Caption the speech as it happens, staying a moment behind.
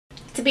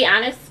to be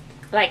honest,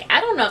 like, I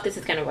don't know if this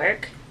is gonna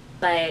work,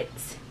 but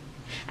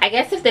I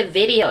guess if the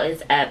video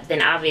is up, then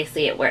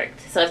obviously it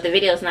worked. So if the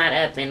video is not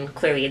up, then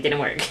clearly it didn't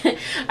work.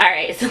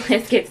 Alright, so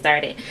let's get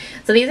started.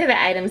 So these are the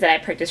items that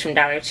I purchased from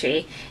Dollar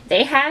Tree.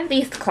 They have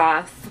these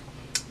cloths.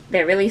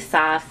 They're really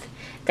soft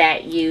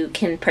that you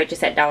can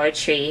purchase at Dollar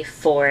Tree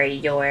for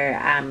your,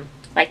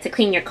 like to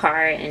clean your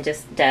car and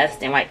just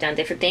dust and wipe down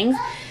different things.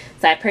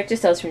 So I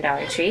purchased those from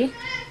Dollar Tree.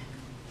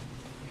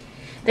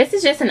 This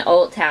is just an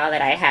old towel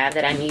that I have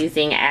that I'm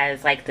using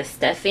as like the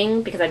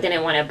stuffing because I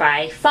didn't want to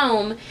buy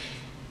foam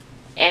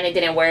and it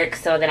didn't work,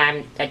 so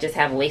then I just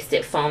have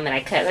wasted foam that I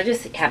cut. I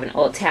just have an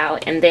old towel,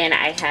 and then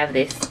I have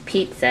this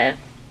pizza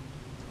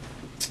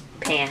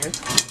pan,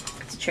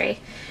 it's a tray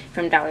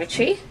from Dollar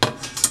Tree.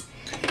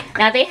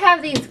 Now they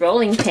have these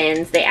rolling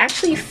pins. They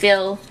actually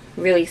feel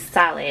really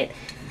solid.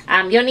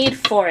 You'll need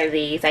 4 of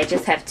these. I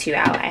just have 2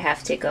 out. I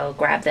have to go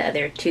grab the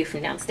other 2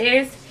 from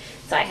downstairs,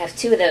 so I have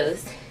 2 of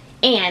those.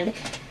 And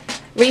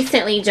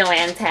recently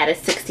Joann's had a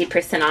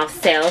 60% off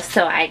sale,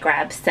 so I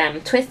grabbed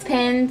some twist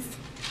pins.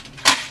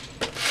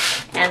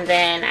 And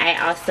then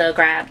I also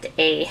grabbed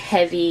a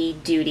heavy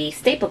duty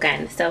staple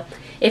gun. So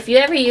if you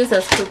ever use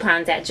those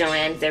coupons at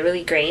Joann's, they're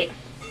really great.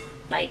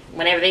 Like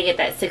whenever they get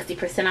that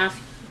 60%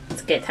 off,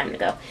 it's a good time to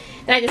go.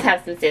 Then I just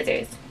have some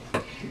scissors.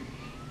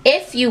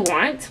 If you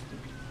want,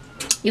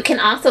 you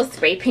can also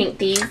spray paint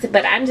these,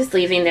 but I'm just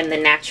leaving them the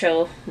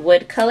natural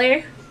wood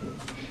color.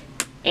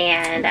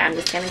 And I'm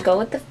just going to go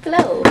with the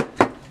flow.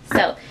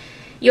 So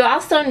you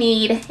also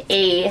need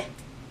a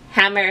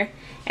hammer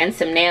and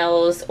some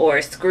nails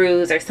or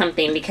screws or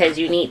something because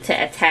you need to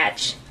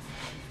attach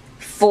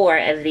 4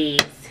 of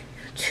these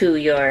to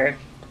your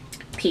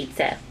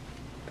pizza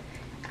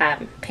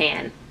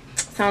pan.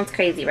 Sounds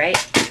crazy, right?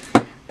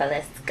 But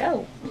let's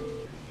go.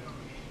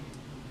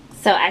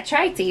 So I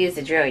tried to use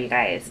the drill, you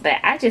guys, but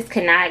I just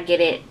could not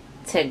get it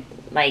to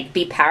like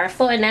be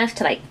powerful enough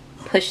to like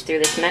push through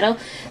this metal.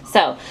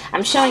 So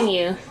I'm showing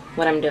you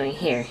what I'm doing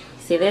here.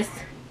 See this?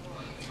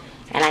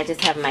 And I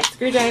just have my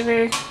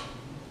screwdriver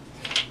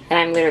and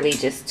I'm literally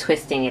just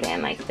twisting it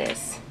in like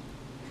this.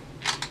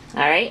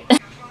 Alright?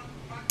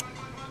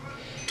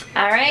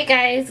 Alright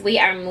guys, we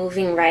are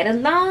moving right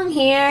along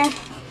here.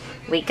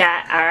 We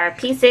got our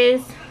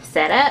pieces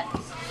set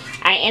up.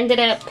 I ended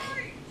up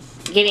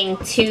getting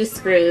 2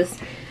 screws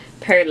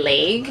per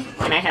leg,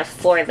 and I have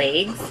 4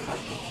 legs.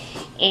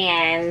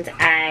 And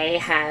I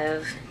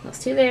have those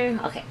 2 there.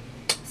 Okay,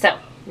 so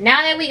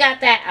now that we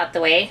got that out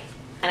the way,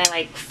 and I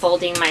like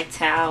folding my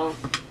towel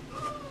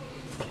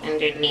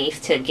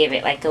underneath to give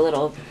it like a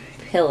little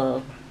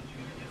pillow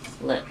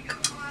look.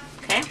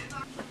 Okay,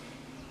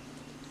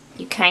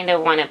 you kind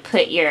of want to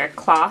put your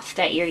cloth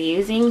that you're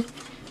using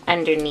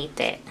underneath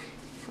it,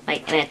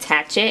 like, and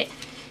attach it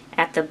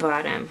at the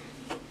bottom.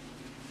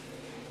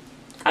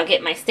 I'll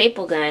get my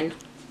staple gun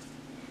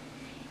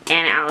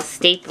and I'll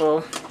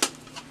staple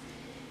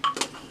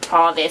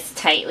all this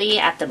tightly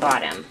at the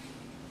bottom.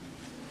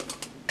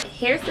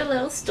 Here's the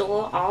little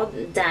stool all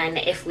done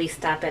if we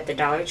stop at the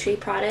Dollar Tree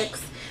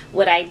products.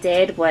 What I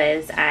did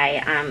was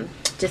I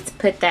just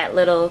put that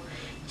little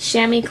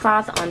chamois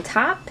cloth on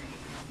top,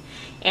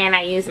 and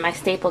I used my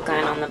staple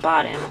gun on the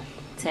bottom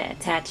to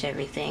attach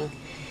everything,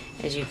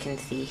 as you can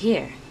see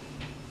here.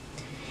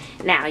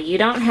 Now you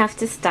don't have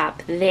to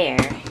stop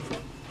there.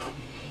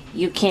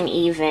 You can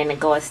even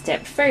go a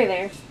step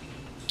further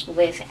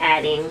with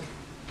adding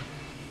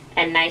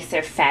a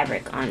nicer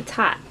fabric on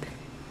top.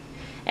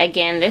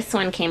 Again, this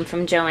one came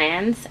from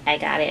Joann's. I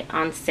got it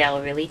on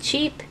sale really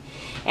cheap,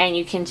 and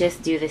you can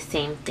just do the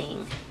same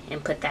thing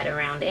and put that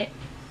around it.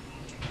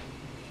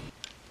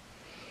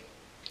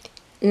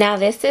 Now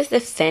this is the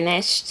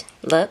finished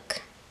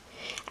look.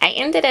 I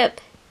ended up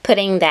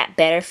putting that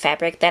better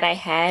fabric that I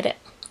had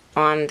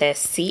on the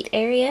seat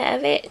area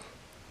of it.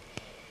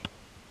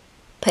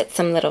 Put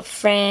some little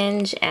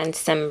fringe and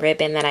some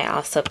ribbon that I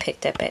also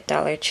picked up at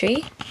Dollar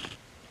Tree.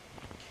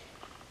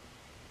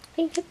 I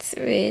think it's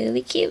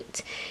really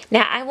cute.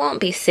 Now I won't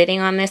be sitting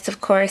on this,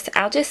 of course.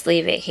 I'll just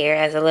leave it here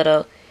as a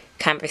little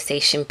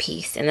conversation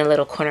piece in the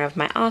little corner of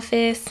my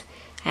office.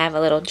 I have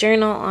a little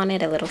journal on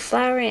it, a little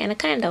flower, and a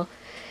candle.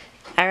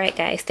 Alright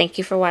guys, thank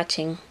you for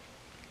watching.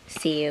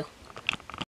 See you.